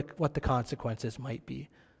worried about what the consequences might be.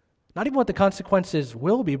 Not even what the consequences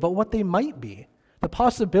will be, but what they might be. The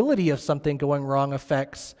possibility of something going wrong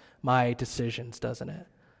affects my decisions, doesn't it?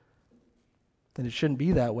 Then it shouldn't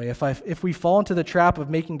be that way. If we fall into the trap of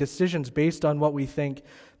making decisions based on what we think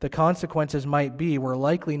the consequences might be, we're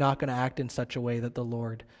likely not going to act in such a way that the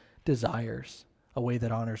Lord desires, a way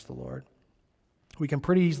that honors the Lord. We can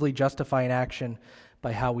pretty easily justify an action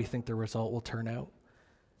by how we think the result will turn out.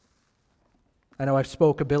 I know I've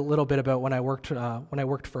spoke a little bit about when I worked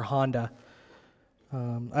for Honda.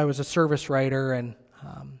 I was a service writer, and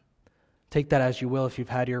take that as you will if you've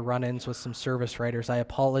had your run-ins with some service writers. I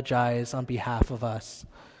apologize on behalf of us.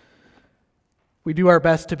 We do our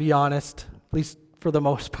best to be honest, at least for the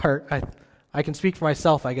most part. I can speak for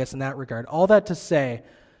myself, I guess, in that regard. All that to say,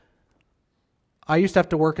 I used to have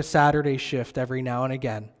to work a Saturday shift every now and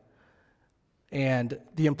again. And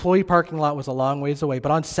the employee parking lot was a long ways away.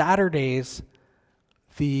 But on Saturdays,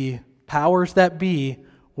 the powers that be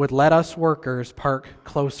would let us workers park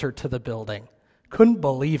closer to the building. Couldn't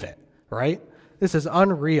believe it, right? This is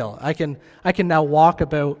unreal. I can now walk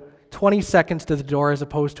about 20 seconds to the door as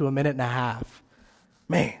opposed to a minute and a half.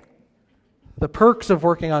 Man, the perks of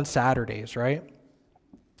working on Saturdays, right?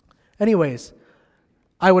 Anyways,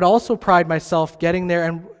 I would also pride myself getting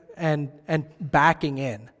there and backing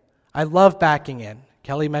in. I love backing in.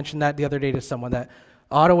 Kelly mentioned that the other day to someone, that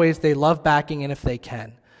Autoways, they love backing in if they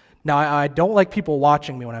can. Now, I don't like people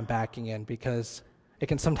watching me when I'm backing in because it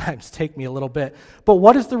can sometimes take me a little bit. But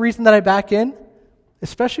what is the reason that I back in?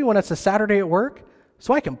 Especially when it's a Saturday at work,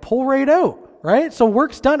 so I can pull right out, right? So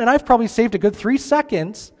work's done, and I've probably saved a good 3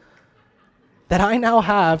 seconds that I now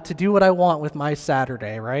have to do what I want with my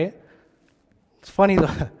Saturday, right? It's funny,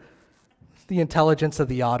 the intelligence of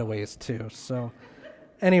the Autoways, too. So,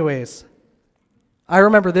 anyways, I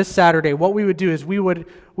remember this Saturday, what we would do is we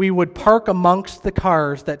would park amongst the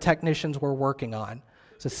cars that technicians were working on.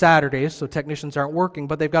 It's a Saturday, so technicians aren't working,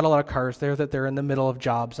 but they've got a lot of cars there that they're in the middle of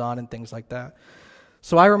jobs on and things like that.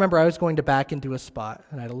 So I remember I was going to back into a spot,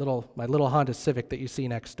 and I had my little Honda Civic that you see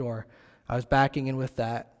next door. I was backing in with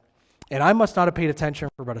that. And I must not have paid attention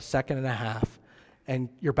for about a second and a half. And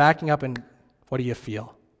you're backing up, and what do you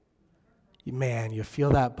feel? Man, you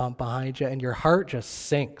feel that bump behind you, and your heart just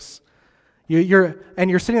sinks. You're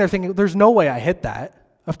sitting there thinking, there's no way I hit that.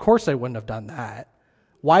 Of course I wouldn't have done that.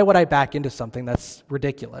 Why would I back into something that's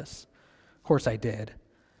ridiculous? Of course I did.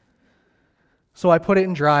 So I put it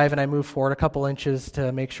in drive, and I moved forward a couple inches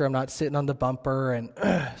to make sure I'm not sitting on the bumper. And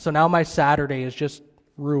so now my Saturday is just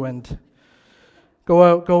ruined.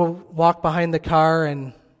 Go walk behind the car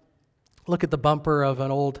and look at the bumper of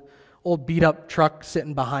an old beat-up truck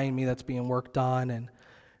sitting behind me that's being worked on, and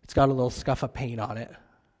it's got a little scuff of paint on it.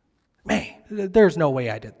 Man, there's no way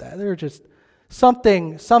I did that. There's just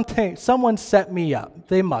someone set me up.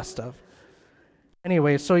 They must have.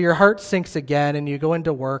 Anyway, so your heart sinks again, and you go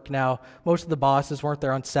into work. Now, most of the bosses weren't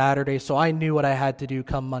there on Saturday, so I knew what I had to do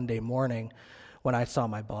come Monday morning when I saw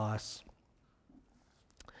my boss.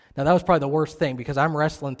 Now, that was probably the worst thing, because I'm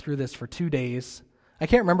wrestling through this for 2 days. I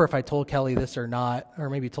can't remember if I told Kelly this or not, or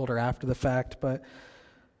maybe told her after the fact, but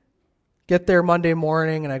get there Monday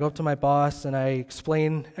morning, and I go up to my boss, and I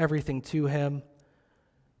explain everything to him.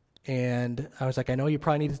 And I was like, I know you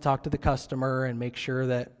probably need to talk to the customer and make sure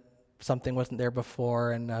that something wasn't there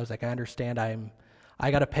before. And I was like, I understand.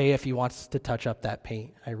 I got to pay if he wants to touch up that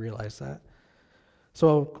paint. I realized that.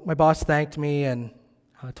 So my boss thanked me and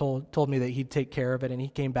told me that he'd take care of it. And he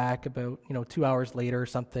came back about 2 hours later or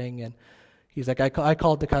something. And he's like, I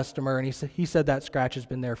called the customer, and he said that scratch has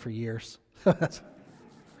been there for years.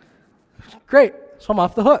 Great. So I'm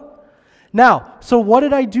off the hook. Now, so what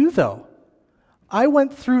did I do though? I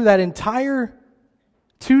went through that entire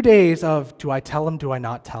 2 days of, do I tell him, do I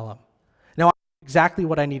not tell him? Now, I knew exactly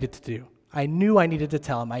what I needed to do. I knew I needed to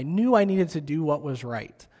tell him. I knew I needed to do what was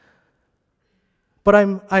right. But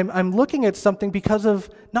I'm looking at something because of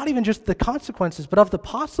not even just the consequences, but of the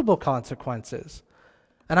possible consequences.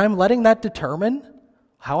 And I'm letting that determine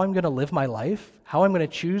how I'm going to live my life, how I'm going to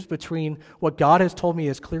choose between what God has told me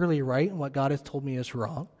is clearly right and what God has told me is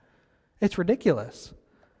wrong. It's ridiculous.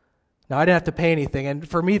 Now, I didn't have to pay anything, and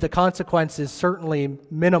for me, the consequence is certainly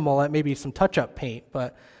minimal at maybe some touch-up paint,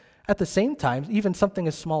 but at the same time, even something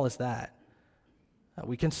as small as that,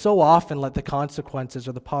 we can so often let the consequences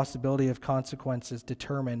or the possibility of consequences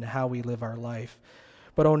determine how we live our life.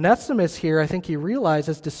 But Onesimus here, I think he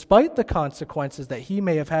realizes, despite the consequences that he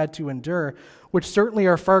may have had to endure, which certainly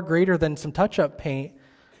are far greater than some touch-up paint,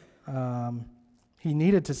 he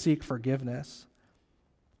needed to seek forgiveness.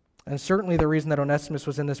 And certainly the reason that Onesimus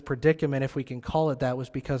was in this predicament, if we can call it that,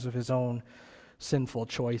 was because of his own sinful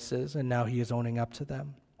choices, and now he is owning up to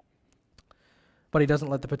them. But he doesn't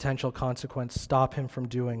let the potential consequence stop him from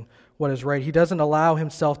doing what is right. He doesn't allow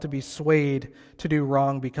himself to be swayed to do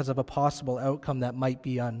wrong because of a possible outcome that might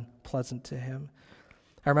be unpleasant to him.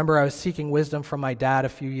 I remember I was seeking wisdom from my dad a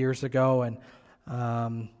few years ago, and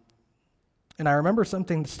I remember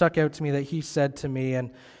something that stuck out to me that he said to me,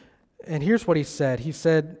 and here's what he said. He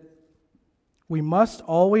said, we must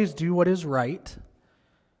always do what is right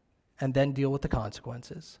and then deal with the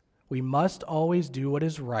consequences. We must always do what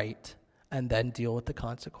is right and then deal with the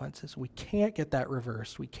consequences. We can't get that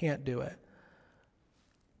reversed. We can't do it.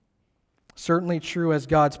 Certainly true as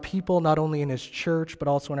God's people, not only in His church, but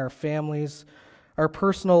also in our families, our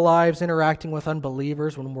personal lives, interacting with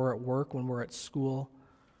unbelievers when we're at work, when we're at school.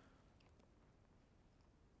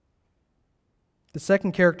 The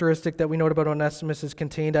second characteristic that we note about Onesimus is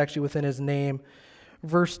contained actually within his name.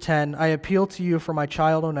 Verse 10, I appeal to you for my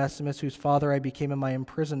child Onesimus, whose father I became in my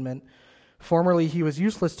imprisonment. Formerly he was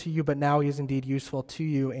useless to you, but now he is indeed useful to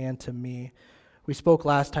you and to me. We spoke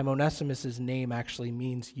last time, Onesimus' name actually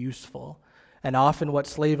means useful. And often what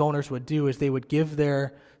slave owners would do is they would give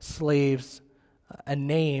their slaves a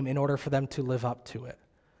name in order for them to live up to it.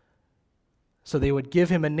 So they would give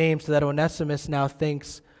him a name so that Onesimus now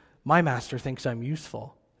thinks, my master thinks I'm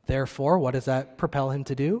useful. Therefore, what does that propel him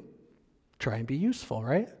to do? Try and be useful,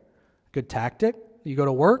 right? Good tactic. You go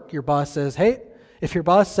to work, your boss says, hey, if your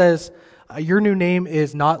boss says, your new name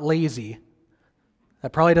is not lazy,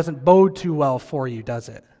 that probably doesn't bode too well for you, does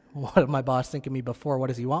it? What did my boss think of me before? What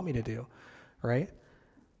does he want me to do, right?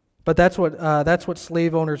 But that's what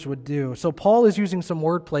slave owners would do. So Paul is using some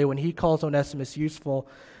wordplay when he calls Onesimus useful.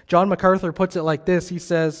 John MacArthur puts it like this. He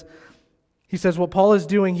says what Paul is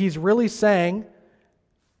doing, he's really saying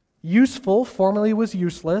useful formerly was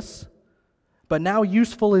useless, but now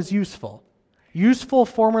useful is useful. Useful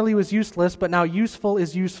formerly was useless, but now useful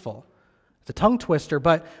is useful. It's a tongue twister,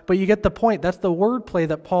 but you get the point. That's the wordplay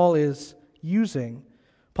that Paul is using.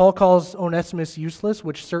 Paul calls Onesimus useless,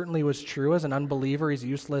 which certainly was true. As an unbeliever, he's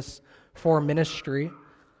useless for ministry.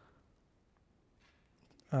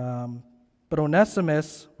 But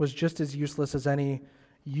Onesimus was just as useless as any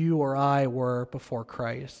you or I were before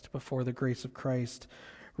Christ, before the grace of Christ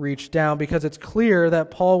reached down, because it's clear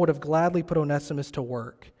that Paul would have gladly put Onesimus to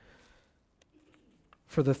work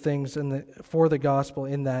for the things for the gospel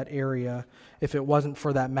in that area if it wasn't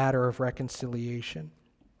for that matter of reconciliation.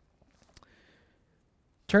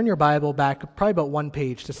 Turn your Bible back probably about one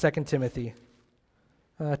page to 2 Timothy.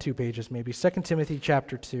 2 pages maybe. 2 Timothy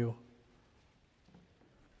chapter 2.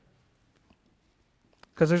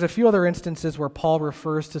 Because there's a few other instances where Paul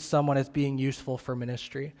refers to someone as being useful for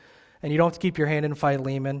ministry. And you don't have to keep your hand in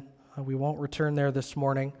Philemon. We won't return there this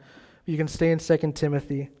morning. You can stay in 2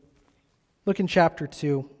 Timothy. Look in chapter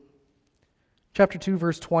 2. Chapter 2,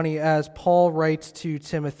 verse 20, as Paul writes to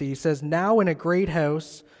Timothy, he says, "Now in a great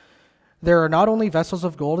house there are not only vessels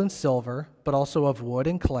of gold and silver, but also of wood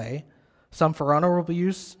and clay, some for honorable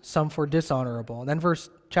use, some for dishonorable." And then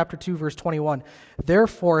chapter 2, verse 21,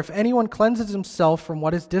 "Therefore, if anyone cleanses himself from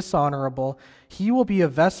what is dishonorable, he will be a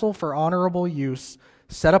vessel for honorable use,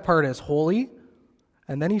 set apart as holy."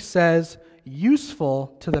 And then he says,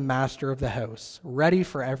 "useful to the master of the house, ready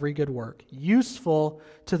for every good work." Useful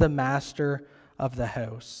to the master of the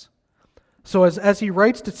house. So as he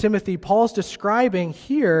writes to Timothy, Paul's describing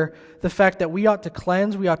here the fact that we ought to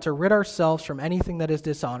cleanse, we ought to rid ourselves from anything that is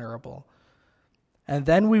dishonorable. And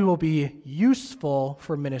then we will be useful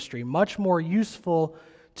for ministry, much more useful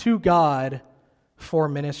to God for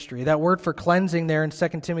ministry. That word for cleansing there in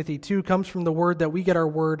 2 Timothy 2 comes from the word that we get our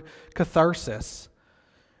word catharsis.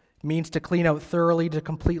 It means to clean out thoroughly, to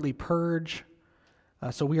completely purge.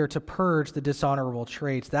 So we are to purge the dishonorable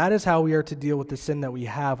traits. That is how we are to deal with the sin that we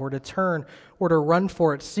have. We're to turn, we're to run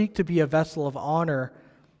for it, seek to be a vessel of honor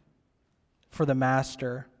for the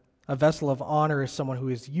master. A vessel of honor is someone who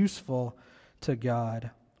is useful to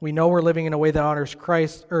God. We know we're living in a way that honors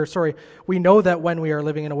Christ, we know that when we are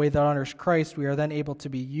living in a way that honors Christ, we are then able to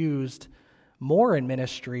be used more in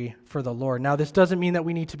ministry for the Lord. Now, this doesn't mean that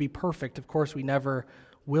we need to be perfect. Of course, we never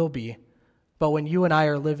will be. But when you and I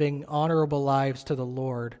are living honorable lives to the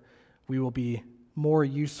Lord, we will be more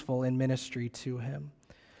useful in ministry to Him.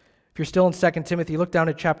 If you're still in 2 Timothy, look down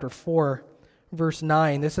at chapter 4, verse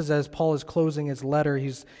 9. This is as Paul is closing his letter.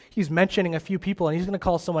 He's mentioning a few people, and he's going to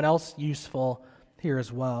call someone else useful here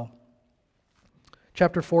as well.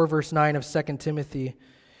 Chapter 4, verse 9 of 2 Timothy.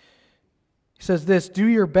 He says this, "Do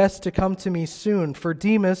your best to come to me soon, for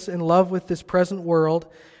Demas, in love with this present world,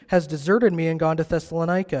 has deserted me and gone to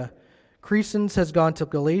Thessalonica. Crescens has gone to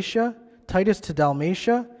Galatia, Titus to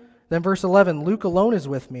Dalmatia." Then verse 11, "Luke alone is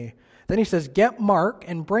with me." Then he says, "Get Mark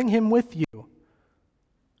and bring him with you."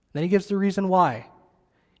 Then he gives the reason why.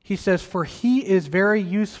 He says, "For he is very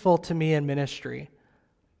useful to me in ministry."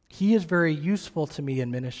 He is very useful to me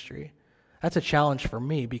in ministry. That's a challenge for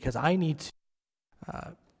me because I need to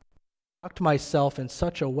conduct myself in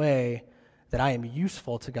such a way that I am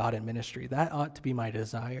useful to God in ministry. That ought to be my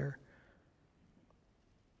desire.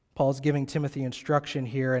 Paul's giving Timothy instruction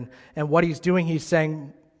here, and what he's doing, he's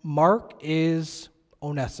saying, Mark is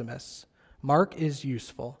Onesimus. Mark is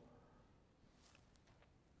useful.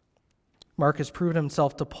 Mark has proven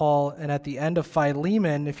himself to Paul, and at the end of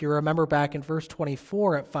Philemon, if you remember back in verse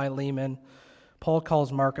 24 at Philemon, Paul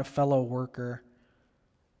calls Mark a fellow worker.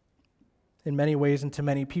 In many ways and to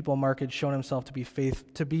many people, Mark had shown himself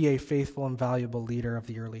to be a faithful and valuable leader of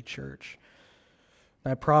the early church.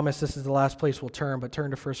 I promise this is the last place we'll turn, but turn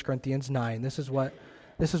to 1 Corinthians 9. This is what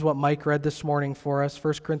Mike read this morning for us,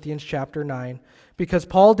 1 Corinthians chapter 9. Because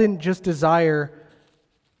Paul didn't just desire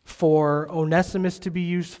for Onesimus to be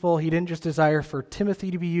useful. He didn't just desire for Timothy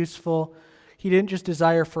to be useful. He didn't just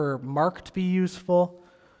desire for Mark to be useful.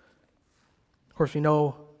 Of course, we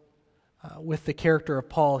know with the character of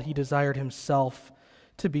Paul, he desired himself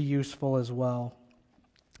to be useful as well,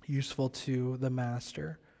 useful to the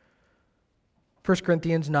master. 1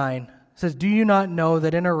 Corinthians 9 says, "Do you not know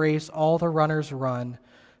that in a race all the runners run,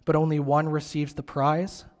 but only one receives the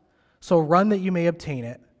prize? So run that you may obtain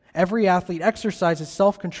it. Every athlete exercises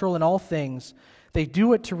self-control in all things. They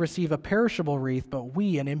do it to receive a perishable wreath, but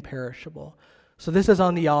we an imperishable." So this is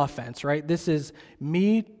on the offense, right? This is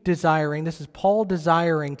this is Paul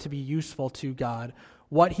desiring to be useful to God,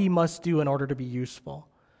 what he must do in order to be useful.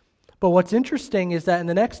 But what's interesting is that in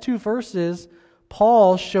the next two verses,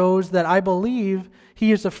 Paul shows that I believe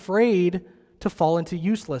he is afraid to fall into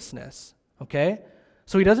uselessness, okay?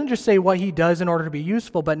 So he doesn't just say what he does in order to be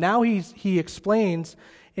useful, but now he explains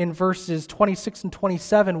in verses 26 and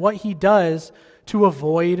 27 what he does to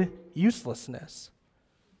avoid uselessness.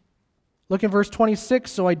 Look in verse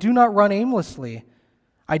 26, "So I do not run aimlessly.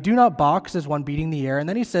 I do not box as one beating the air. And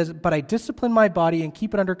then he says, but I discipline my body and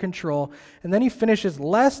keep it under control. And then he finishes,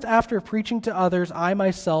 lest after preaching to others, I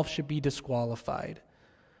myself should be disqualified.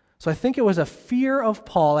 So I think it was a fear of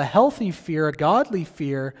Paul, a healthy fear, a godly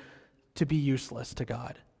fear, to be useless to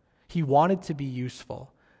God. He wanted to be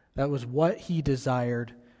useful. That was what he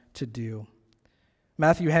desired to do.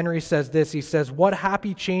 Matthew Henry says this. He says, what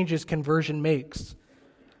happy changes conversion makes.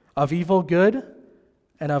 Of evil, good,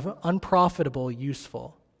 and of unprofitable,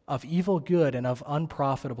 useful. Of evil, good, and of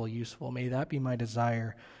unprofitable, useful. May that be my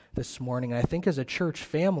desire this morning. And I think as a church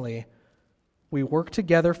family, we work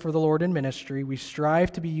together for the Lord in ministry. We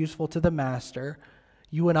strive to be useful to the Master.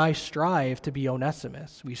 You and I strive to be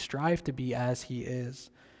Onesimus. We strive to be as he is.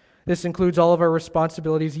 This includes all of our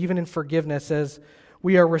responsibilities, even in forgiveness, as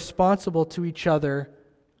we are responsible to each other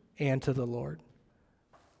and to the Lord.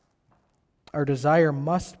 Our desire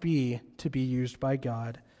must be to be used by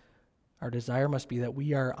God. Our desire must be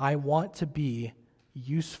that I want to be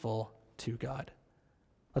useful to God.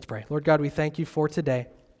 Let's pray. Lord God, we thank you for today.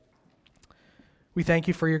 We thank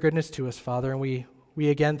you for your goodness to us, Father, and we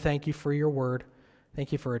again thank you for your word.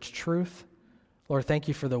 Thank you for its truth. Lord, thank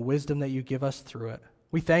you for the wisdom that you give us through it.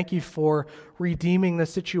 We thank you for redeeming the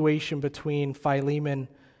situation between Philemon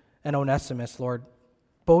and Onesimus, Lord,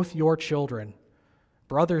 both your children,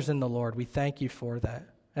 brothers in the Lord. We thank you for that.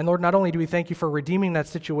 And Lord, not only do we thank you for redeeming that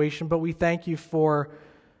situation, but we thank you for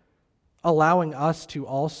allowing us to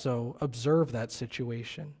also observe that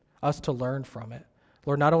situation, us to learn from it.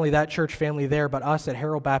 Lord, not only that church family there, but us at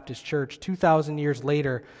Harrow Baptist Church 2,000 years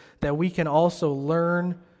later, that we can also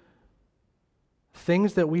learn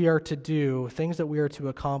things that we are to do, things that we are to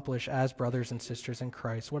accomplish as brothers and sisters in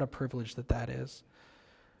Christ. What a privilege that is.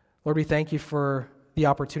 Lord, we thank you for the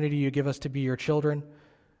opportunity you give us to be your children.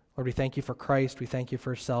 Lord, we thank you for Christ. We thank you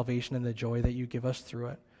for salvation and the joy that you give us through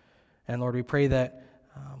it. And Lord, we pray that,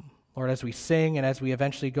 Lord, as we sing and as we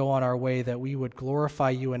eventually go on our way, that we would glorify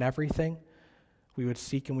you in everything. We would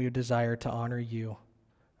seek and we would desire to honor you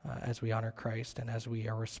as we honor Christ and as we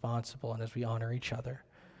are responsible and as we honor each other.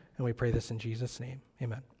 And we pray this in Jesus' name.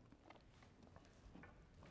 Amen.